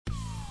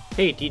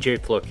Hey, DJ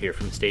Flook here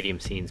from Stadium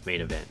Scene's Main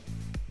Event.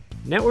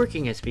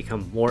 Networking has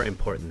become more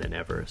important than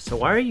ever, so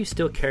why are you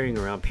still carrying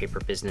around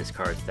paper business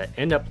cards that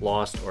end up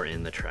lost or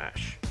in the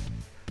trash?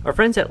 Our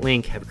friends at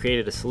Link have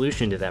created a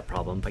solution to that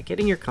problem by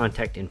getting your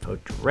contact info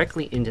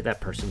directly into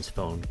that person's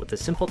phone with a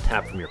simple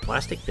tap from your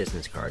plastic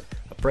business card,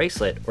 a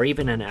bracelet, or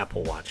even an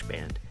Apple Watch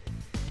band.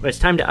 When it's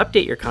time to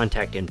update your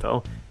contact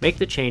info, make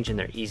the change in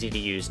their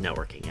easy-to-use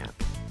networking app.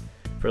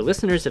 For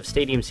listeners of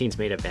Stadium Scene's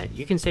Main Event,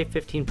 you can save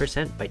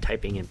 15% by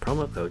typing in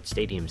promo code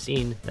Stadium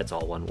Scene, that's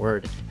all one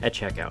word, at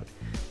checkout.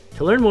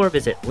 To learn more,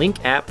 visit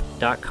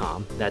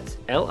linkapp.com, that's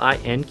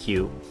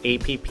linqapp.com.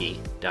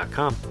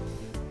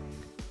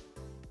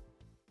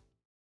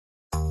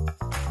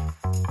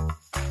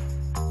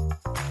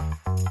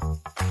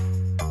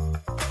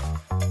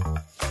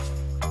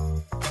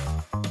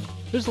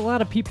 There's a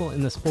lot of people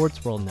in the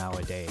sports world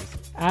nowadays.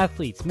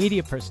 Athletes,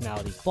 media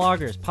personalities,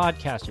 bloggers,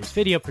 podcasters,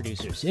 video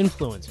producers,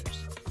 influencers,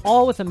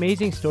 all with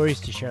amazing stories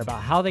to share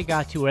about how they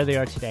got to where they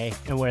are today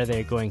and where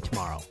they're going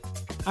tomorrow.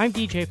 I'm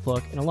DJ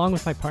Flook, and along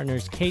with my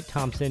partners Kate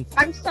Thompson.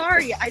 I'm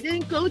sorry, I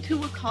didn't go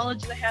to a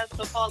college that has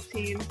football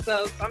teams,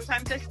 so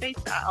sometimes I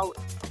spaced out.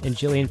 And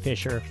Jillian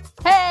Fisher.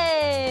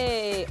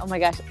 Hey! Oh my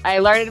gosh, I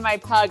alerted my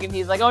pug and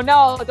he's like, oh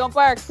no, don't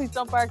bark, please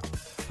don't bark.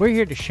 We're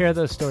here to share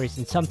those stories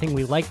in something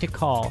we like to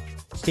call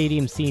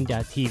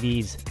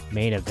StadiumScene.tv's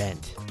Main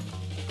Event.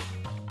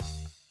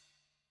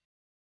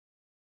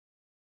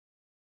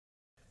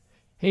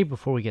 Hey,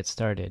 before we get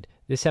started,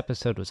 this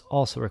episode was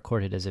also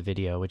recorded as a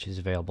video, which is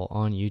available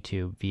on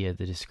YouTube via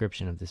the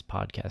description of this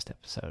podcast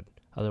episode.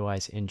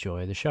 Otherwise,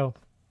 enjoy the show.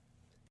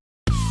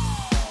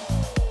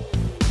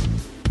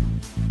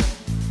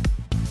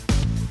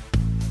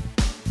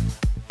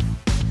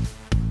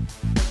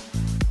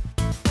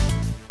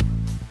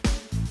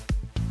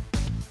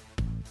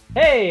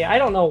 Hey, I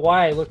don't know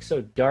why I look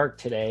so dark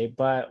today,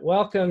 but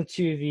welcome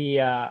to the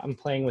I'm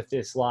Playing With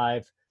This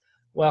Live.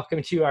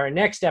 Welcome to our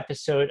next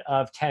episode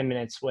of 10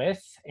 Minutes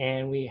With,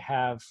 and we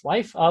have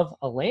Life of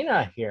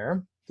Elena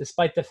here,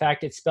 despite the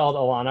fact it's spelled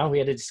Alana. We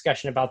had a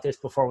discussion about this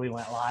before we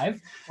went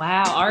live.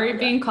 Wow, already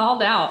being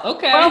called out.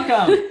 Okay.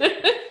 Welcome.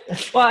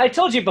 Well, I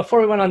told you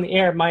before we went on the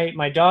air,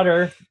 my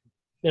daughter,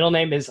 middle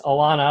name is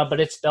Alana,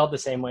 but it's spelled the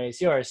same way as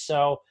yours.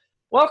 So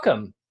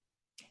welcome.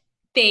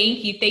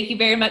 Thank you. Thank you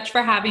very much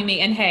for having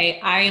me. And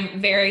hey, I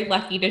am very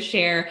lucky to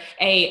share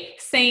a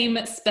same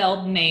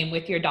spelled name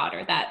with your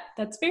daughter.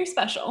 That's very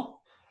special.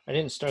 I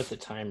didn't start the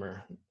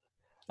timer.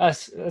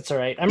 That's all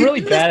right. I'm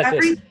really bad at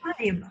this.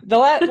 Time.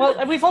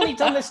 Well, we've only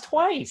done this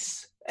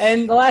twice.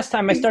 And the last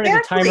time I started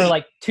the timer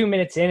like 2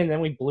 minutes in, and then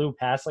we blew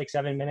past like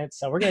 7 minutes.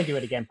 So we're going to do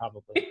it again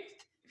probably.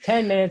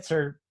 10 minutes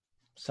or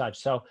such.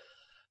 So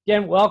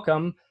again,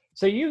 welcome.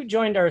 So you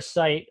joined our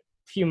site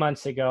a few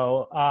months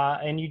ago,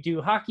 and you do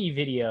hockey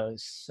videos.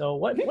 So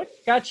what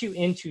got you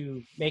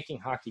into making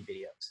hockey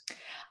videos?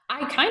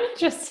 I kind of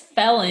just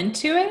fell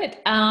into it.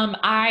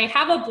 I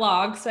have a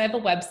blog, so I have a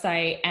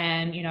website,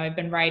 and I've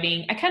been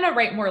writing. I kind of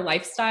write more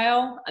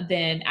lifestyle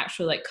than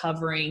actually like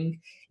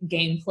covering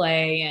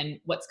gameplay and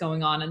what's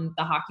going on in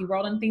the hockey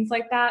world and things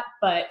like that.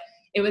 But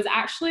it was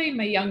actually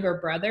my younger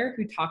brother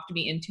who talked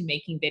me into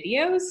making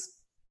videos.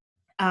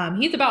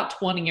 He's about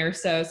 20 or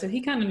so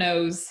he kind of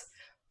knows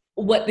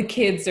what the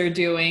kids are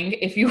doing,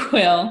 if you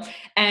will.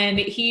 And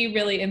he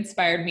really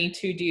inspired me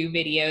to do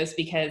videos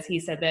because he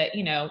said that,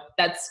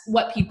 that's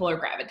what people are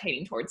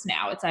gravitating towards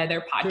now. It's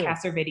either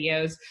podcasts or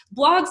videos.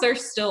 Blogs are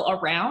still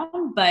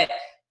around, but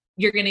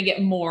you're going to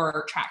get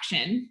more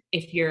traction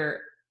if you're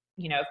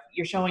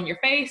showing your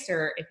face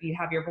or if you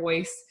have your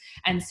voice.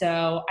 And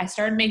so I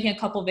started making a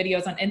couple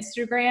videos on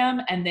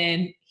Instagram, and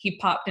then he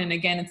popped in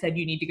again and said,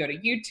 you need to go to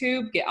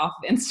YouTube, get off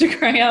of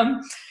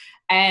Instagram.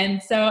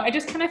 And so I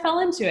just kind of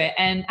fell into it.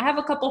 And I have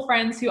a couple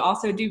friends who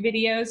also do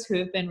videos who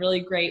have been really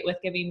great with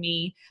giving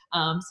me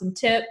some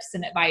tips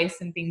and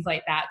advice and things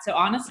like that. So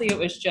honestly, it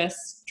was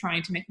just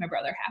trying to make my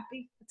brother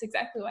happy. That's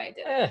exactly why I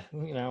did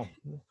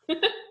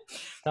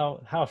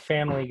it. How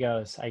family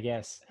goes, I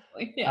guess.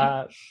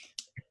 Yeah.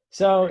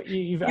 So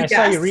I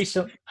saw you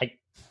recently.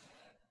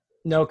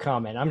 No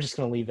comment. I'm just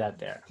going to leave that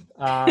there.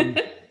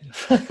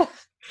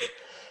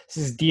 This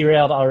is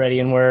derailed already,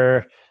 and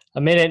we're a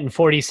minute and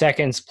 40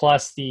 seconds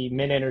plus the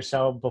minute or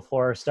so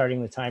before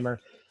starting the timer.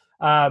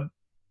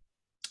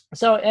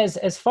 So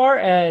as far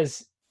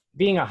as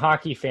being a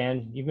hockey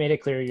fan, you've made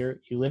it clear you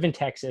live in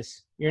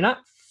Texas. You're not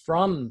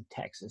from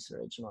Texas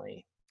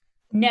originally.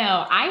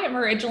 No, I am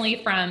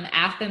originally from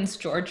Athens,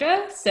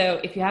 Georgia. So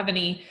if you have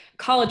any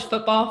college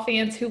football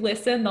fans who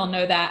listen, they'll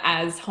know that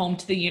as home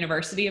to the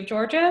University of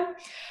Georgia.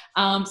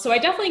 So I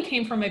definitely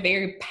came from a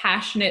very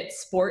passionate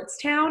sports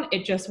town.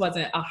 It just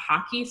wasn't a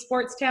hockey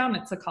sports town.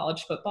 It's a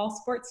college football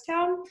sports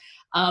town.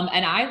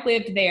 And I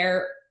lived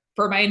there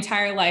for my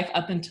entire life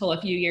up until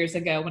a few years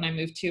ago when I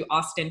moved to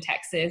Austin,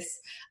 Texas.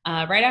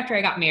 Right after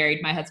I got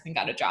married, my husband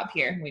got a job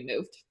here and we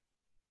moved.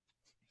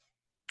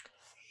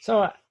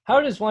 So how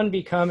does one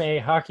become a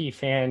hockey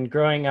fan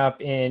growing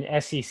up in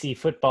SEC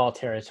football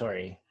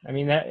territory? I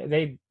mean,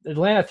 the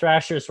Atlanta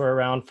Thrashers were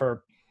around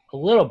for a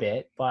little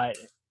bit, but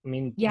I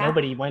mean, Yeah.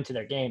 nobody went to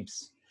their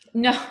games.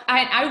 No,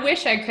 I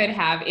wish I could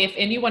have. If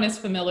anyone is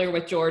familiar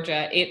with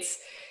Georgia,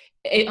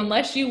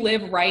 unless you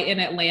live right in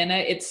Atlanta,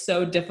 it's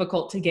so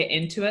difficult to get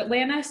into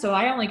Atlanta. So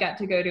I only got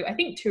to go to, I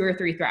think, 2 or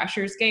 3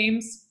 Thrashers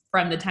games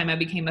from the time I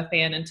became a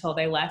fan until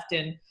they left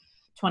in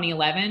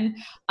 2011.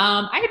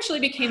 I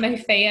actually became a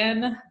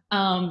fan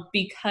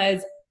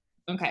because,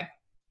 okay,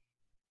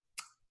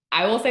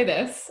 I will say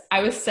this.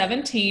 I was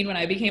 17 when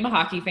I became a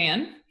hockey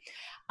fan.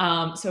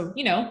 So,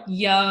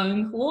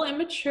 young, a little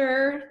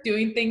immature,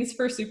 doing things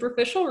for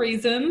superficial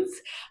reasons.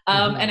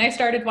 And I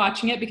started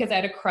watching it because I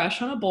had a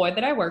crush on a boy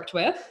that I worked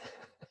with.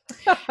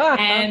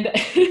 And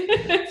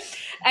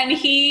and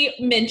he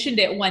mentioned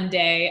it one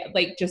day,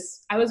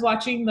 I was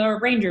watching the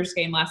Rangers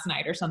game last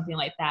night or something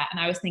like that. And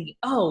I was thinking,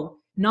 oh,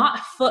 not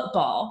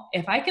football.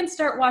 If I can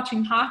start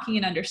watching hockey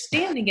and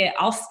understanding it,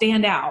 I'll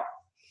stand out.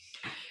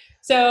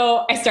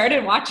 So I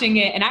started watching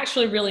it and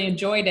actually really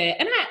enjoyed it.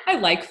 And I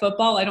like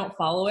football. I don't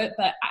follow it,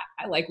 but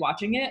I like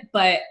watching it.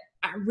 But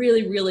I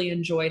really, really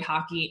enjoyed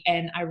hockey,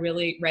 and I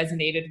really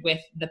resonated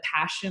with the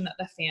passion that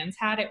the fans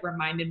had. It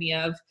reminded me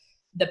of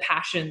the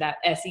passion that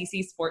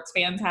SEC sports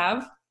fans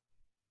have.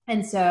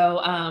 And so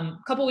a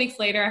couple weeks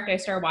later, after I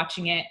started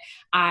watching it,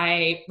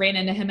 I ran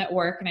into him at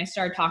work and I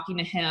started talking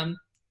to him,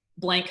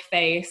 blank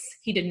face.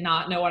 He did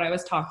not know what I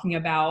was talking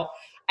about.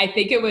 I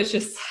think it was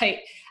just I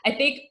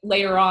think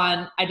later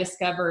on I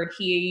discovered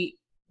he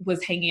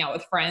was hanging out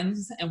with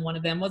friends and one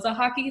of them was a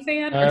hockey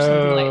fan or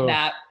something like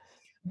that.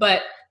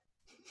 But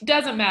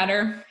doesn't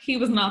matter. He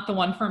was not the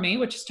one for me,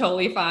 which is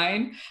totally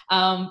fine.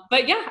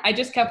 But yeah, I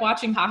just kept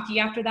watching hockey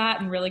after that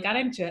and really got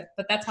into it.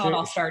 But that's how it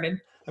all started.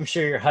 I'm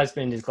sure your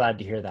husband is glad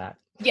to hear that.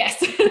 Yes.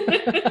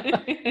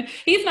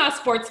 He's not a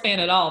sports fan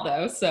at all,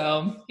 though,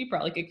 so he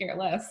probably could care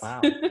less.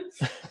 Wow.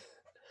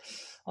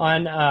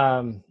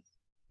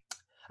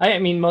 I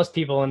mean, most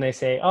people, when they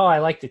say, oh, I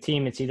like the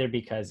team, it's either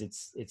because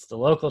it's the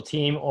local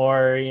team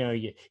or,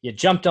 you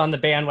jumped on the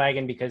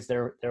bandwagon because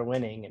they're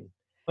winning. And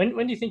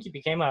when do you think you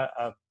became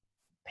a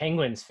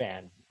Penguins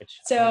fan?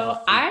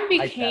 I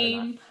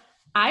became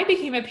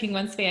a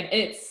Penguins fan.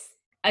 It's,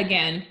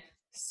 again,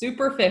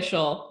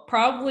 superficial,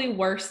 probably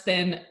worse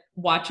than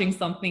watching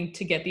something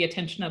to get the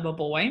attention of a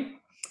boy.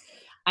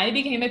 I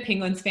became a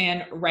Penguins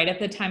fan right at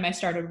the time I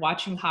started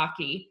watching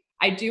hockey.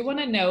 I do want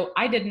to note,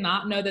 I did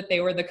not know that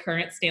they were the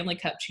current Stanley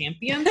Cup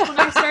champions when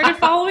I started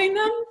following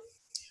them,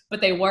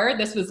 but they were.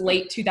 This was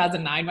late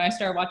 2009 when I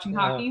started watching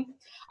hockey.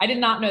 I did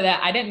not know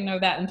that. I didn't know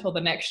that until the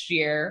next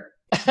year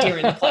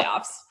during the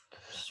playoffs.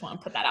 Just want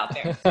to put that out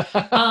there.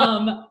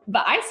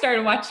 But I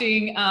started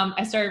watching,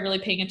 I started really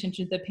paying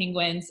attention to the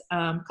Penguins.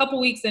 A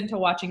couple weeks into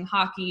watching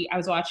hockey, I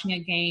was watching a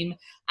game,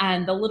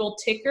 and the little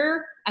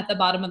ticker at the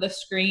bottom of the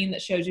screen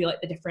that shows you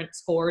the different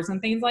scores and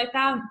things like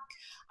that,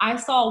 I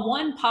saw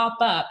one pop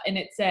up and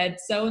it said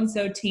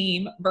so-and-so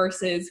team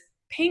versus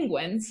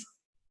Penguins.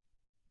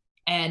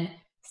 And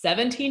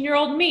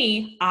 17-year-old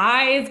me,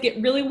 eyes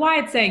get really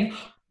wide saying,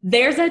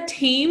 there's a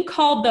team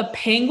called the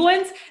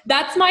Penguins?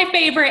 That's my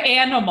favorite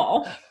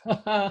animal.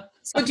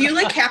 So do you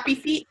like Happy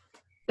Feet?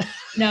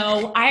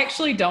 No, I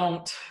actually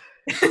don't.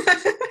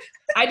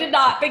 I did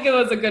not think it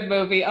was a good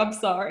movie. I'm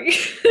sorry.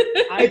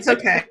 It's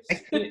okay.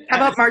 How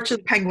about March of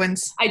the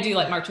Penguins? I do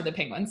like March of the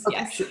Penguins,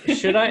 Okay.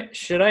 yes.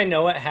 Should I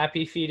know what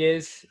Happy Feet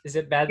is? Is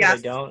it bad that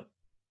I don't?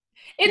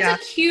 It's a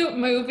cute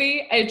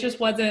movie. It just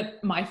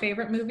wasn't my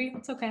favorite movie.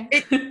 It's okay.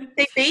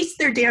 They base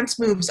their dance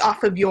moves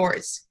off of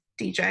yours,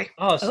 DJ.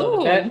 Oh,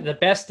 so the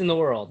best in the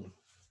world.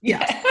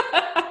 Yeah.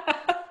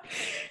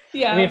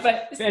 Yeah, I mean,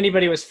 if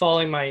anybody was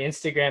following my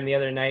Instagram the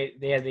other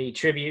night, they had the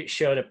tribute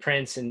show to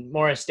Prince, and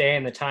Morris Day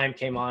and The Time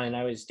came on, and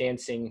I was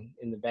dancing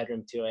in the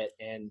bedroom to it.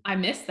 And I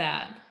missed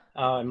that.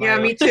 Yeah,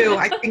 me too.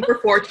 I think we're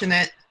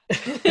fortunate.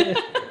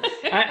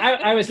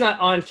 I was not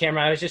on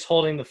camera. I was just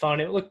holding the phone.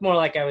 It looked more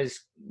like I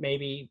was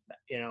maybe,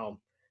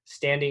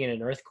 standing in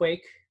an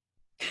earthquake.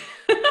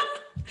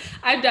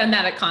 I've done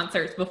that at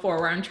concerts before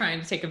where I'm trying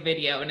to take a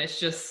video and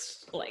it's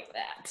just like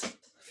that.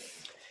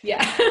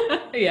 Yeah.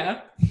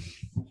 Yeah.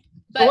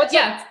 But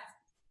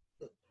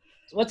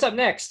What's up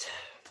next?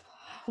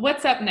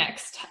 What's up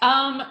next?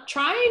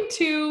 Trying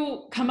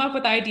to come up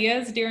with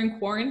ideas during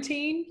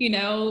quarantine.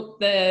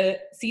 The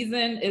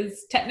season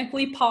is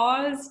technically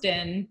paused,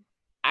 and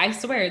I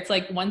swear it's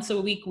like once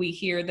a week we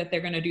hear that they're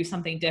going to do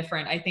something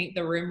different. I think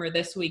the rumor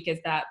this week is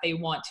that they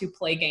want to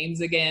play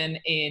games again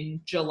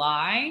in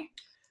July,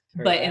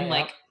 but in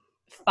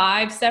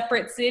 5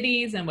 separate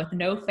cities and with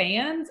no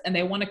fans, and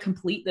they want to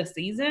complete the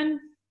season.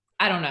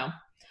 I don't know.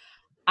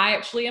 I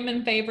actually am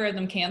in favor of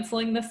them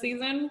canceling this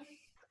season.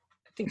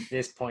 I think at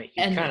this point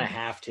you kind of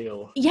have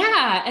to.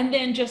 Yeah, and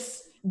then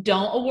just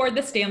don't award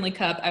the Stanley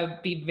Cup. I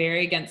would be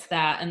very against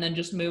that. And then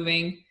just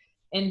moving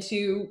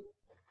into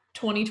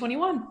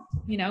 2021,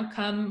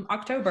 come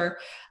October.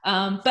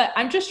 But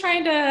I'm just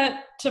trying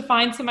to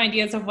find some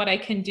ideas of what I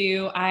can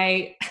do.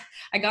 I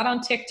got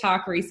on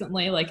TikTok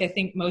recently, like I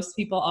think most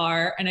people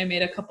are, and I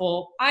made a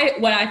couple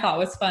what I thought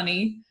was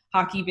funny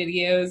hockey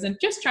videos, and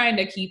just trying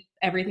to keep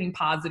everything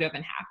positive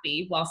and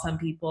happy while some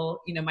people,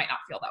 might not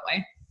feel that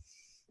way.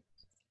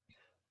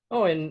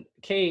 Oh, and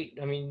Kate,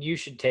 I mean, you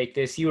should take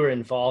this. You were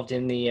involved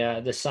in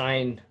the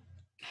sign.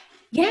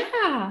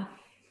 Yeah.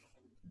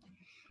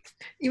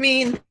 You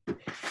mean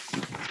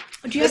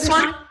Do you have this your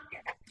one? sign?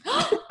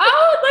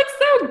 Oh, it looks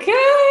so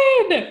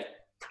good.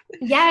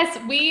 Yes,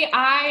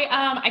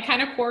 I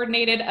kind of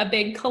coordinated a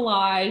big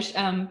collage.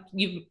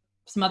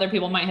 Some other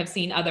people might have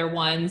seen other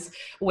ones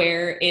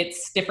where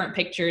it's different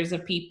pictures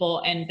of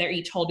people and they're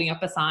each holding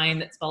up a sign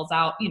that spells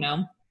out,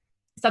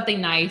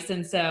 something nice.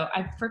 And so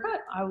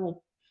I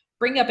will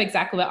bring up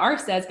exactly what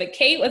ours says, but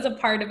Kate was a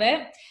part of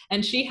it.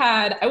 And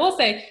I will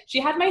say, she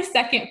had my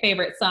second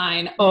favorite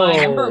sign, my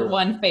number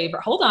one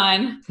favorite. Hold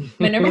on.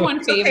 My number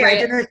one favorite. Okay, I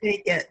didn't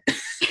make it.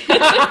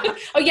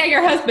 Oh yeah,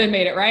 your husband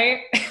made it,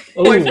 right?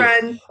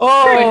 Boyfriend.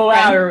 Oh,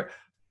 wow.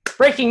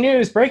 Breaking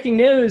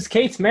news.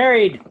 Kate's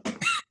married.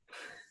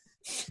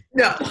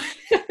 No.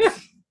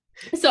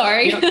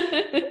 Sorry. I'm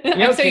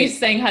so Kate, used to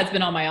saying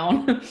husband on my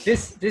own.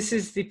 This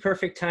is the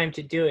perfect time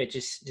to do it.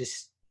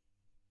 Just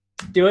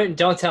do it and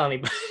don't tell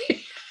anybody.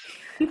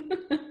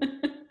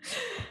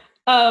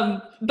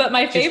 But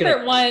my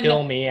favorite one.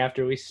 Kill me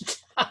after we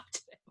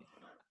stopped.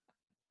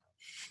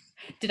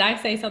 Did I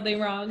say something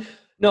wrong?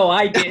 No,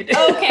 I did.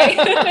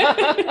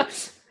 Okay.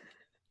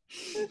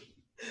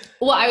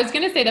 Well, I was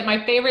going to say that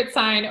my favorite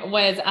sign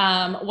was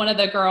one of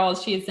the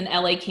girls. She's an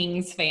LA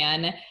Kings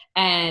fan,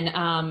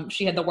 and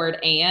she had the word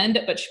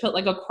 "and," but she put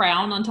like a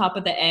crown on top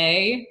of the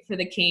A for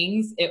the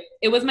Kings.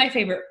 It was my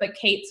favorite, but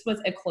Kate's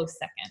was a close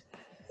second.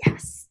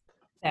 Yes.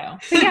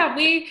 So yeah,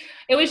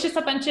 it was just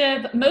a bunch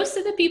of, most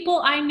of the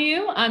people I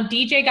knew.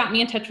 DJ got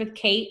me in touch with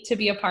Kate to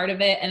be a part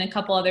of it, and a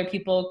couple other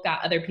people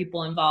got other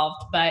people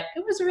involved, but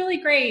it was really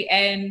great.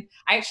 And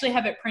I actually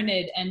have it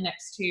printed and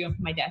next to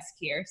my desk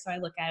here, so I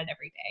look at it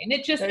every day, and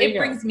it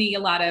brings me a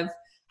lot of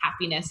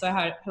happiness. So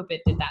I hope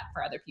it did that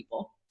for other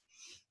people.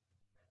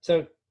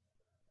 So,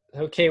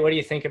 okay, what do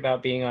you think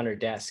about being on her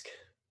desk?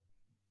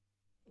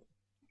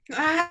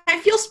 I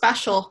feel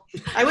special.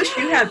 I wish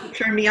you had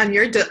turned me on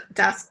your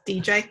desk,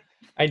 DJ.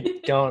 I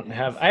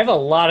have a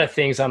lot of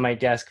things on my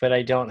desk, but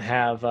I don't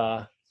have.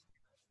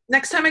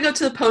 Next time I go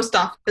to the post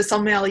office,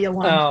 I'll mail you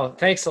one. Oh,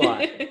 thanks a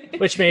lot.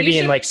 Which may be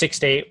in like 6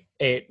 to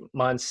 8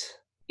 months.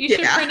 You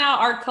should print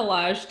out our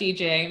collage,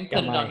 DJ, and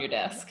put it on your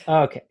desk.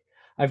 Okay.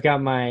 I've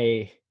got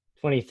my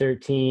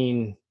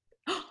 2013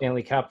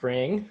 Stanley Cup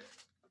ring.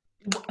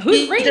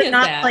 Whose ring did is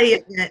not that? play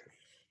it in it,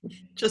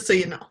 just so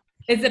you know.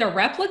 Is it a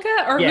replica,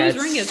 or Yeah,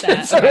 whose ring is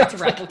that? Okay, it's a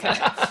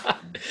replica.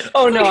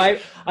 Oh no, I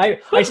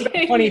spent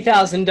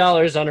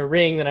 $20,000 on a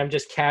ring that I'm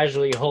just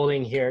casually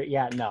holding here.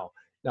 Yeah, no,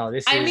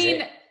 this is. I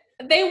mean,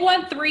 they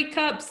won 3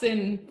 cups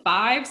in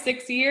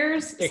 5-6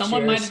 years.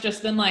 Someone might have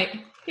just been like,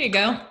 "Here you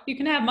go, you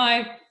can have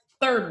my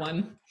 3rd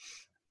one."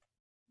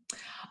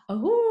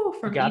 Oh,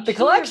 got the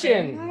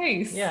collection. Very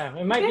nice. Yeah,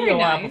 it might be a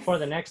while before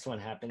the next one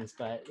happens,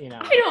 but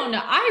I don't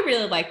know. I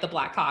really like the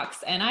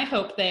Blackhawks, and I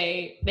hope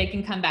they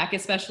can come back,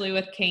 especially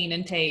with Kane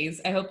and Taves.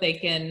 I hope they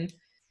can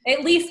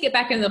at least get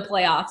back into the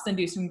playoffs and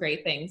do some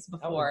great things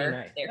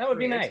before that would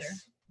be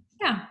nice.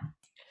 Yeah.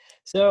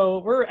 So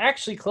we're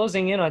actually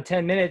closing in on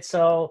 10 minutes.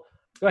 So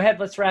go ahead,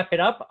 let's wrap it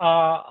up.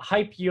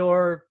 Hype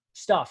your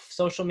stuff,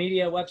 social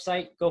media,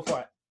 website, go for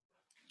it.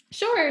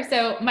 Sure.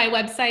 So my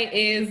website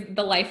is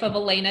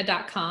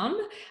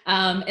thelifeofelena.com.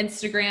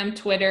 Instagram,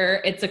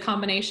 Twitter, it's a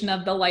combination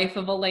of The Life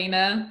of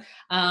Elena.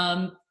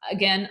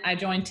 Again, I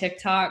joined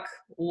TikTok.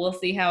 We'll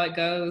see how it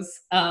goes.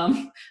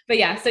 But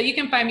yeah, so you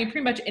can find me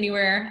pretty much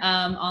anywhere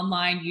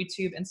online,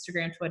 YouTube,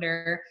 Instagram,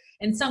 Twitter,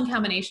 and some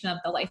combination of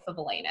The Life of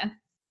Elena.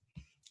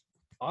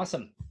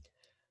 Awesome.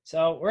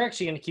 So we're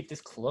actually going to keep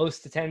this close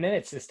to 10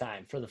 minutes this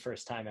time for the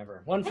first time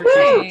ever. One for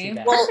two.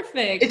 Well,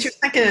 perfect. it's your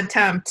second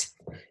attempt.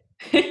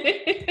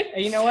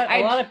 You know what?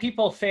 A lot of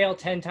people fail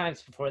 10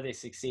 times before they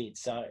succeed.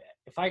 So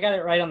if I got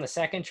it right on the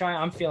second try,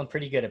 I'm feeling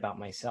pretty good about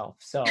myself.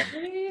 So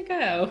there you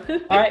go.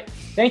 All right.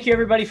 Thank you,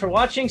 everybody, for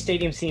watching.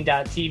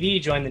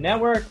 StadiumScene.tv. Join the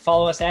network.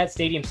 Follow us at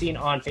Stadium Scene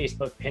on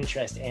Facebook,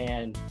 Pinterest,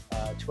 and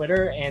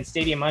Twitter, and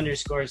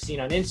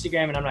Stadium_Scene on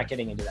Instagram. And I'm not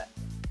getting into that.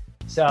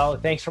 So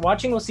thanks for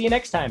watching. We'll see you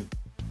next time.